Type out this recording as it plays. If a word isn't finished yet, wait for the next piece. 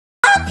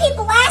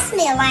people ask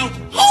me like,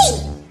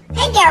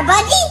 hey there,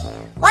 buddy,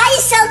 why are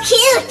you so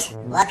cute?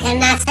 What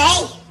can I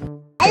say?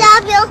 I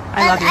love you.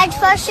 I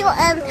trust you.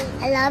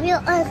 I love you.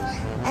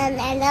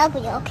 I love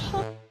you.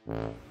 Okay.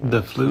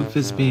 The floof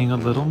is being a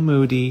little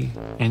moody,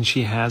 and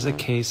she has a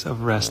case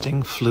of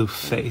resting floof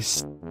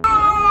face.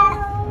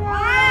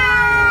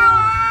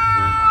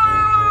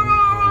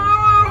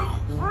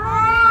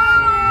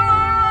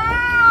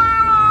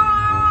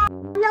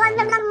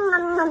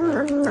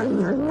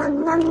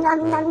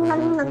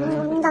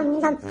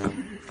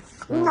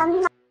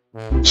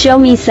 Show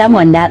me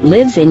someone that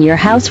lives in your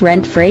house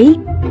rent-free.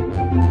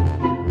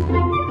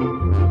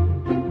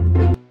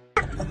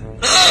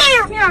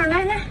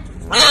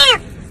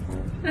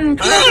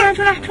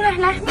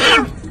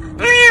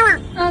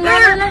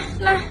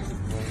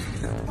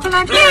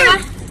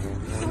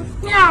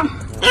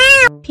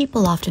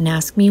 People often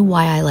ask me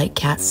why I like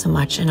cats so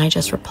much, and I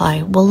just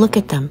reply, well, look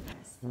at them.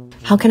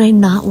 How can I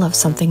not love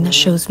something that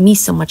shows me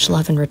so much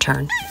love in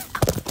return?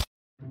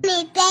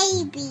 Me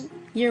baby.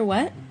 You're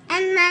what?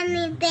 I'm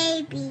mommy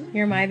baby.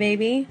 You're my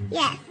baby?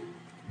 Yes.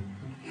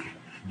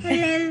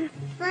 And I'm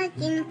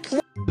fucking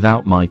cute.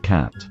 Without my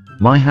cat,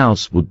 my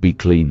house would be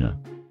cleaner.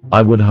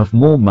 I would have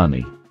more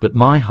money, but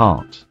my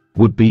heart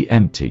would be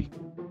empty.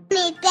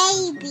 Me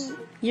baby.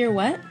 You're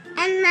what?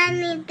 I'm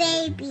mommy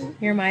baby.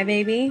 You're my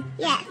baby?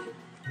 Yes.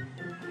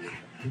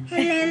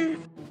 And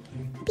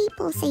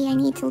People say I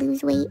need to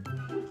lose weight,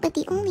 but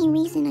the only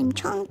reason I'm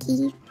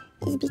chunky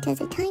is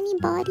because a tiny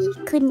body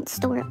couldn't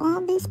store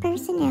all this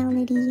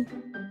personality.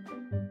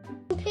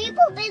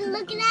 people been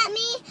looking at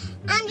me,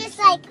 I'm just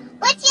like,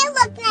 what you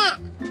looking at,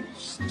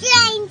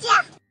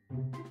 stranger?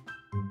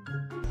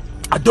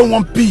 I don't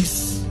want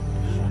peace.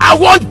 I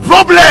want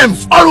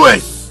problems,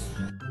 always.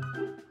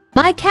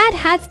 My cat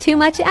has too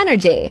much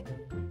energy.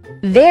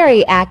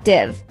 Very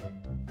active.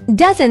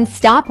 Doesn't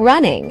stop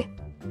running.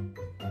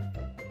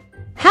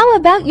 How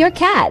about your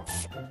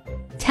cats?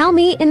 Tell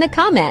me in the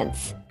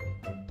comments.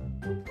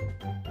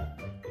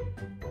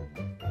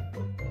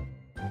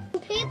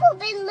 People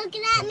been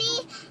looking at me,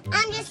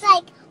 I'm just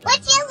like, what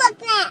you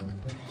looking at,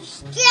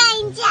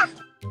 stranger?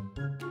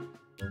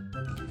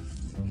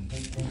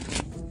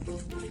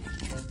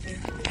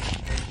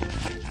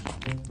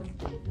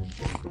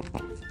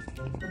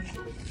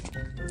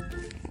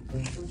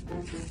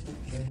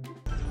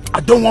 I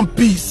don't want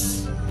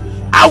peace.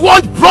 I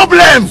want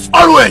problems,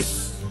 always.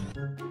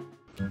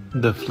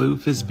 The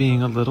floof is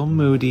being a little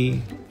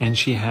moody, and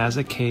she has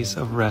a case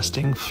of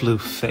resting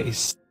floof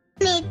face.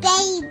 Me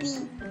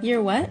baby.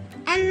 You're what?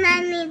 I'm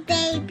mommy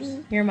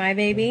baby. You're my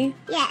baby?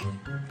 Yes.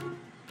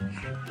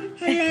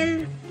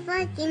 And I'm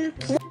fucking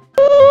cute.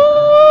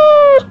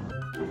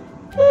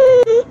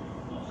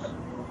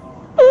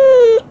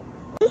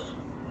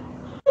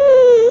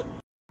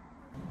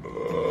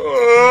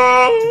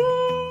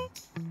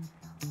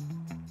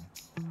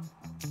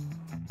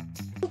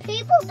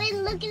 People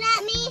been looking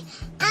at me,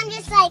 I'm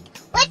just like,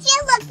 what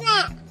you looking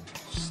at,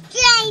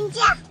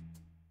 stranger?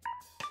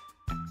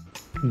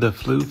 The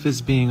floof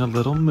is being a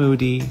little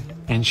moody,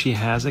 and she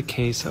has a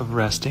case of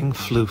resting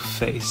floof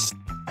face.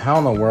 How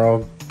in the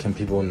world can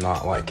people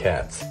not like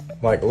cats?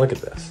 Like, look at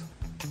this.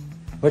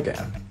 Look at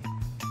him.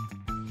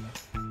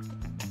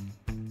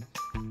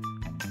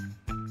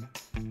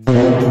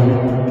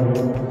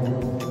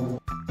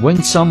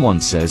 When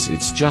someone says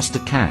it's just a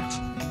cat,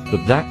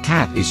 but that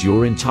cat is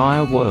your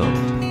entire world.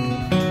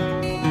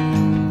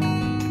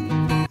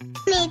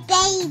 Me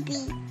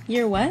baby.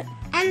 You're what?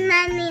 I'm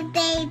mommy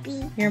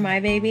baby. You're my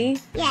baby?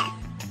 Yes.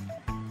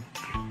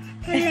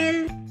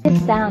 And The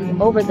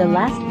sound over the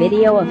last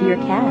video of your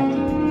cat.